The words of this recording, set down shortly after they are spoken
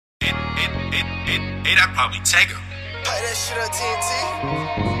Hey, that probably take him. Play that shit on TNT.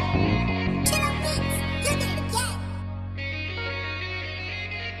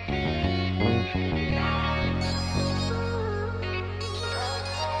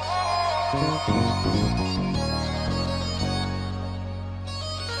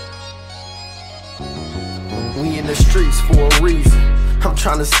 We in the streets for a reason. I'm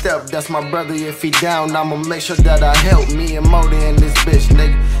tryna step, that's my brother. If he down, I'ma make sure that I help. Me and Motta and this bitch,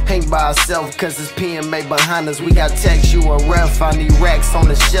 nigga. Ain't by ourselves, cause it's PMA behind us. We got text, you a ref, I need racks on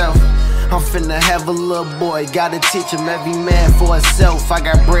the shelf. I'm finna have a little boy, gotta teach him every man for himself. I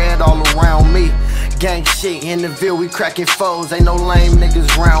got bread all around me. Gang shit in the Ville, we cracking foes. Ain't no lame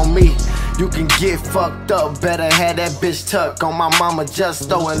niggas round me. You can get fucked up, better have that bitch tuck on my mama just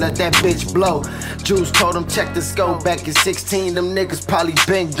throw and let that bitch blow. Juice told him check the scope back in 16, them niggas probably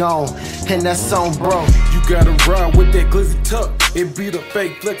been gone. And that's on bro. You gotta ride with that glizzy tuck. It be the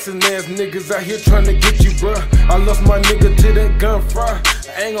fake flexin' ass niggas out here tryna get you, bruh. I lost my nigga to that gunfire.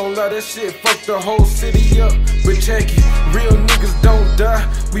 I ain't gon' lie, that shit fucked the whole city up. But check it, real niggas don't die,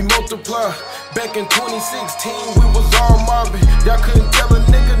 we multiply. Back in 2016, we was all mobbing. Y'all couldn't tell a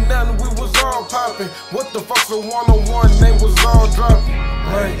nigga nothing, we was all popping. What the fuck's a one-on-one, they was all dropping.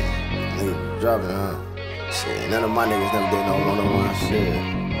 Right. Nigga dropping, huh? Shit, none of my niggas never did no one-on-one shit.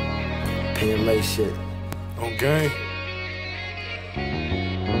 PMA shit. Okay.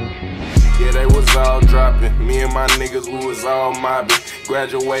 Yeah, they was all dropping. Me and my niggas, we was all mobbing.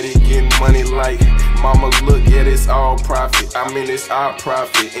 Graduated, getting money like mama look, yeah, this all profit. I mean, it's our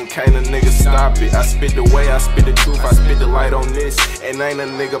profit, and can't a nigga stop it. I spit the way, I spit the truth, I spit the light on this. And ain't a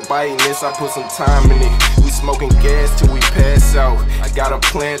nigga biting this, I put some time in it. We smoking gas till we pass out. I got a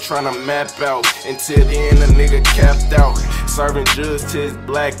plan tryna map out. Until the end, a nigga capped out. Serving judge till it's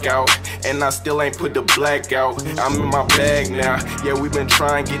blackout. And I still ain't put the black out. I'm in my bag now. Yeah, we been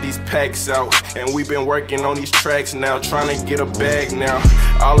trying to get these packs out. And we been working on these tracks now, trying to get a bag now.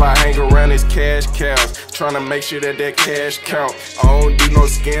 All I hang around is cash cows, trying to make sure that that cash count. I don't do no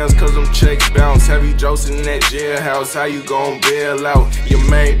scams cause them checks bounce. Heavy jokes in that jailhouse, how you gon' bail out? Your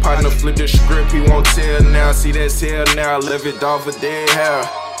main partner flip the script, he won't tell now. See that's hell now, left it off a dead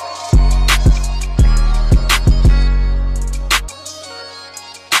hair.